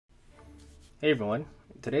Hey everyone,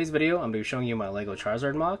 in today's video I'm going to be showing you my LEGO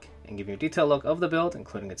Charizard MOC and giving you a detailed look of the build,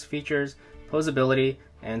 including its features, posability,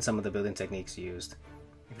 and some of the building techniques used.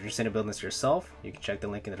 If you're interested in building this yourself, you can check the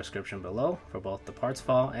link in the description below for both the parts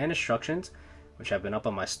file and instructions, which have been up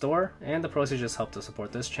on my store, and the proceeds just help to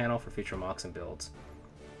support this channel for future MOCs and builds.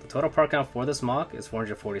 The total part count for this MOC is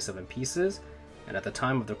 447 pieces, and at the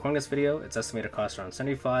time of the recording this video, its estimated cost around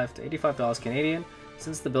 $75 to $85 Canadian,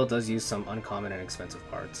 since the build does use some uncommon and expensive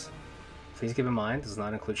parts. Please keep in mind, this does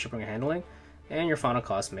not include shipping or handling, and your final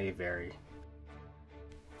cost may vary.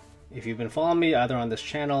 If you've been following me either on this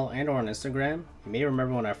channel and or on Instagram, you may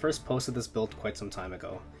remember when I first posted this build quite some time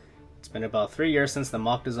ago. It's been about 3 years since the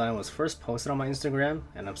MOC design was first posted on my Instagram,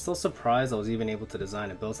 and I'm still surprised I was even able to design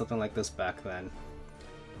and build something like this back then.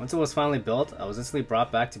 Once it was finally built, I was instantly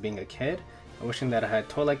brought back to being a kid and wishing that I had a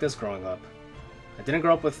toy like this growing up. I didn't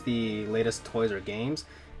grow up with the latest toys or games,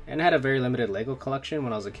 and I had a very limited LEGO collection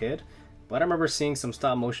when I was a kid, but I remember seeing some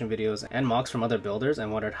stop motion videos and MOCs from other builders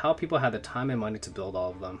and wondered how people had the time and money to build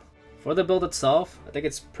all of them. For the build itself, I think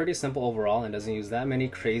it's pretty simple overall and doesn't use that many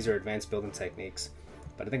crazy or advanced building techniques,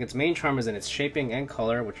 but I think its main charm is in its shaping and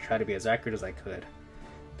color, which I tried to be as accurate as I could.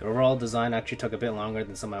 The overall design actually took a bit longer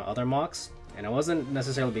than some of my other MOCs, and it wasn't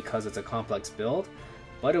necessarily because it's a complex build,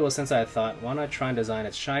 but it was since I thought, why not try and design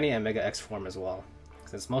its shiny and Mega X form as well,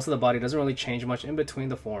 since most of the body doesn't really change much in between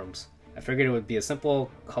the forms. I figured it would be a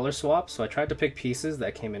simple color swap, so I tried to pick pieces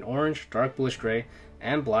that came in orange, dark bluish gray,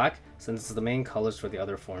 and black, since it's the main colors for the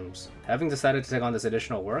other forms. Having decided to take on this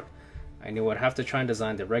additional work, I knew I'd have to try and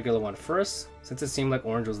design the regular one first, since it seemed like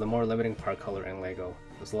orange was the more limiting part color in LEGO.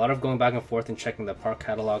 There's a lot of going back and forth and checking the part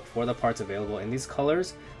catalog for the parts available in these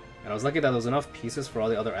colors, and I was lucky that there was enough pieces for all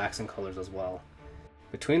the other accent colors as well.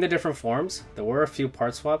 Between the different forms, there were a few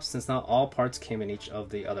part swaps since not all parts came in each of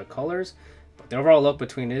the other colors, but the overall look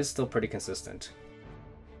between is still pretty consistent.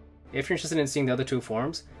 If you're interested in seeing the other two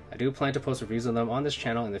forms, I do plan to post reviews of them on this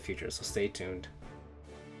channel in the future, so stay tuned.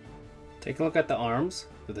 Taking a look at the arms,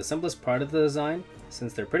 they're the simplest part of the design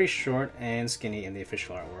since they're pretty short and skinny in the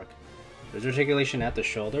official artwork. There's articulation at the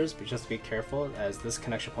shoulders, but just be careful as this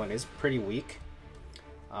connection point is pretty weak.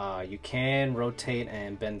 You can rotate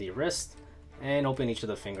and bend the wrist and open each of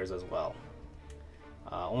the fingers as well.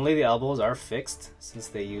 Only the elbows are fixed since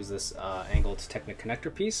they use this angled Technic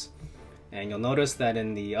connector piece, and you'll notice that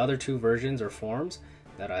in the other two versions or forms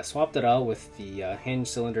that I swapped it out with the hinge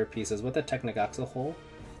cylinder pieces with a Technic axle hole,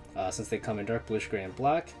 since they come in dark bluish gray and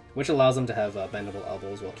black, which allows them to have bendable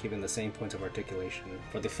elbows while keeping the same point of articulation.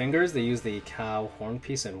 For the fingers, they use the cow horn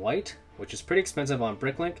piece in white, which is pretty expensive on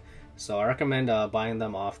Bricklink, so I recommend buying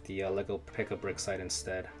them off the LEGO Pick-A-Brick site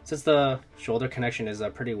instead. Since the shoulder connection is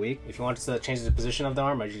pretty weak, if you want to change the position of the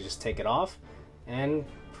arm, I usually just take it off and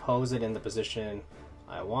pose it in the position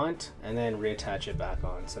I want, and then reattach it back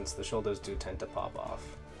on, since the shoulders do tend to pop off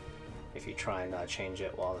if you try and change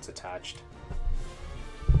it while it's attached.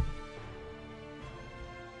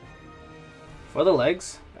 For the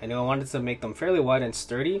legs, I knew I wanted to make them fairly wide and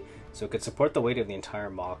sturdy so it could support the weight of the entire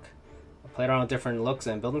MOC. I played around with different looks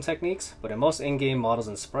and building techniques, but in most in-game models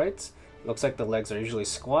and sprites, it looks like the legs are usually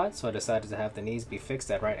squat, so I decided to have the knees be fixed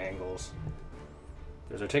at right angles.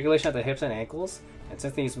 There's articulation at the hips and ankles, and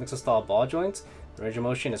since they use mixo-style ball joints, the range of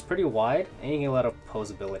motion is pretty wide and you can get a lot of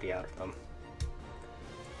posability out of them.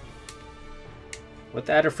 With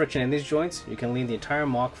the added friction in these joints, you can lean the entire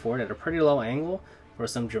MOC forward at a pretty low angle for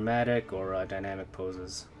some dramatic or dynamic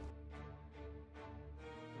poses.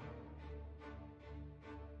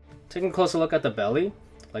 Taking a closer look at the belly,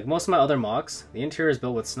 like most of my other MOCs, the interior is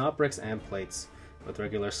built with snot bricks and plates, with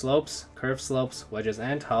regular slopes, curved slopes, wedges,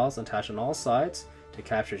 and tiles attached on all sides to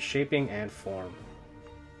capture its shaping and form.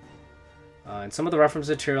 In some of the reference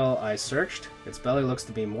material I searched, its belly looks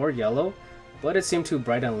to be more yellow, but it seemed too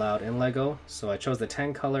bright and loud in LEGO, so I chose the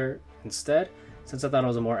tan color instead, since I thought it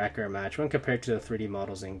was a more accurate match when compared to the 3D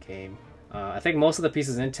models in game. I think most of the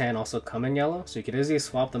pieces in tan also come in yellow, so you could easily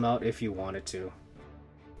swap them out if you wanted to.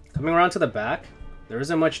 Coming around to the back, there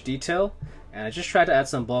isn't much detail, and I just tried to add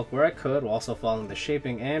some bulk where I could while also following the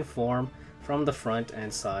shaping and form from the front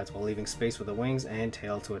and sides while leaving space for the wings and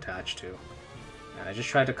tail to attach to. And I just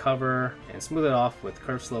tried to cover and smooth it off with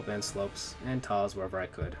curved slope and slopes and tiles wherever I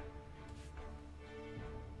could.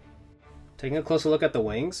 Taking a closer look at the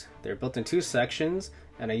wings, they're built in two sections,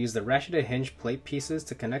 and I used the ratcheted hinge plate pieces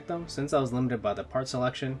to connect them since I was limited by the part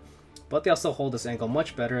selection, but they also hold this angle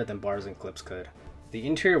much better than bars and clips could. The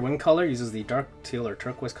interior wing color uses the dark teal or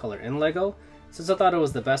turquoise color in LEGO, since I thought it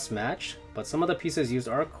was the best match, but some of the pieces used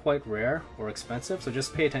are quite rare or expensive, so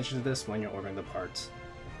just pay attention to this when you're ordering the parts.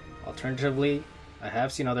 Alternatively, I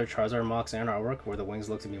have seen other Charizard MOCs and artwork where the wings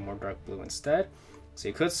look to be more dark blue instead, so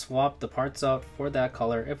you could swap the parts out for that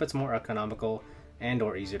color if it's more economical and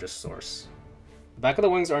or easier to source. The back of the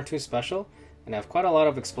wings aren't too special and have quite a lot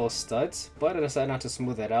of exposed studs, but I decided not to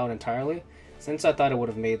smooth that out entirely since I thought it would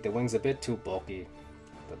have made the wings a bit too bulky.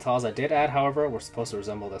 The tiles I did add, however, were supposed to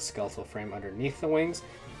resemble the skeletal frame underneath the wings,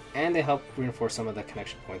 and they help reinforce some of the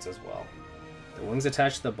connection points as well. The wings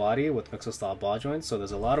attach to the body with Mixo style ball joints, so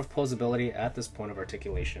there's a lot of posability at this point of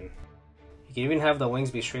articulation. You can even have the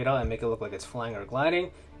wings be straight out and make it look like it's flying or gliding,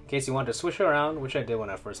 in case you want to switch it around, which I did when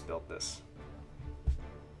I first built this.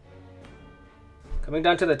 Coming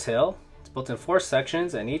down to the tail, it's built in 4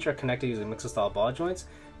 sections and each are connected using Mixo style ball joints,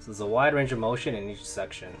 so there's a wide range of motion in each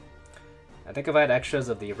section. I think if I had extras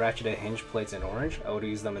of the ratcheted hinge plates in orange, I would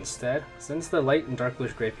use them instead, since the light and dark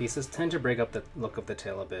bluish gray pieces tend to break up the look of the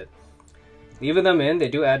tail a bit. Leaving them in, they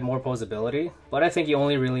do add more posability, but I think you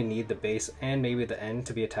only really need the base and maybe the end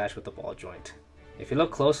to be attached with the ball joint. If you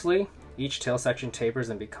look closely, each tail section tapers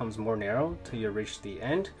and becomes more narrow till you reach the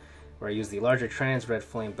end, where I use the larger trans red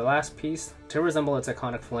flame blast piece to resemble its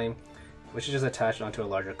iconic flame, which is just attached onto a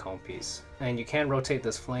larger cone piece. And you can rotate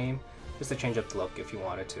this flame just to change up the look if you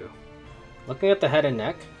wanted to. Looking at the head and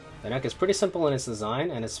neck, the neck is pretty simple in its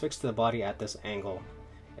design and is fixed to the body at this angle.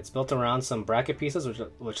 It's built around some bracket pieces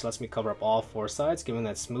which lets me cover up all 4 sides, giving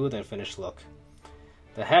that smooth and finished look.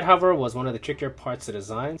 The head, however, was one of the trickier parts to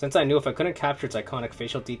design, since I knew if I couldn't capture its iconic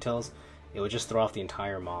facial details, it would just throw off the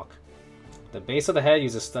entire MOC. The base of the head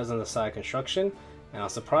uses studs on the side construction, and I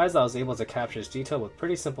was surprised I was able to capture its detail with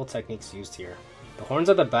pretty simple techniques used here. The horns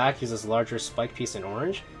at the back use this larger spike piece in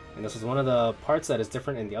orange, and this was one of the parts that is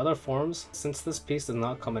different in the other forms, since this piece does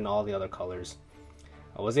not come in all the other colors.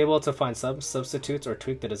 I was able to find some substitutes or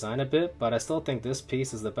tweak the design a bit, but I still think this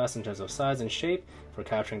piece is the best in terms of size and shape for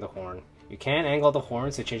capturing the horn. You can angle the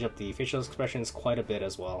horns to change up the facial expressions quite a bit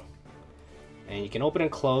as well. And you can open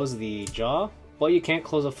and close the jaw, but you can't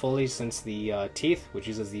close it fully since the teeth, which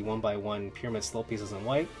uses the 1x1 pyramid slope pieces in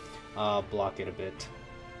white, block it a bit.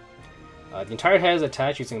 The entire head is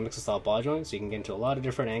attached using a Mixo style ball joint, so you can get into a lot of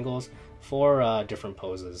different angles for different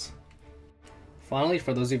poses. Finally,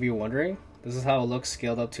 for those of you wondering, this is how it looks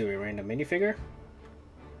scaled up to a random minifigure.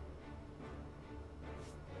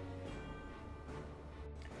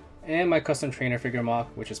 And my custom trainer figure MOC,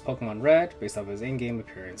 which is Pokemon Red, based off his in-game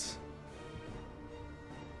appearance.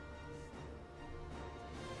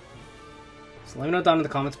 So let me know down in the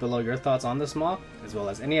comments below your thoughts on this MOC, as well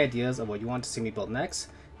as any ideas of what you want to see me build next,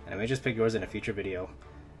 and I may just pick yours in a future video.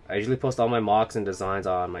 I usually post all my MOCs and designs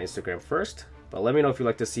on my Instagram first, but let me know if you'd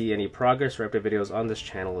like to see any progress or update videos on this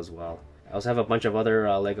channel as well. I also have a bunch of other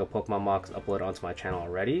LEGO Pokemon MOCs uploaded onto my channel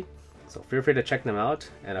already, so feel free to check them out,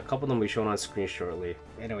 and a couple of them will be shown on screen shortly.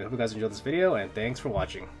 Anyway, hope you guys enjoyed this video, and thanks for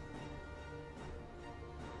watching.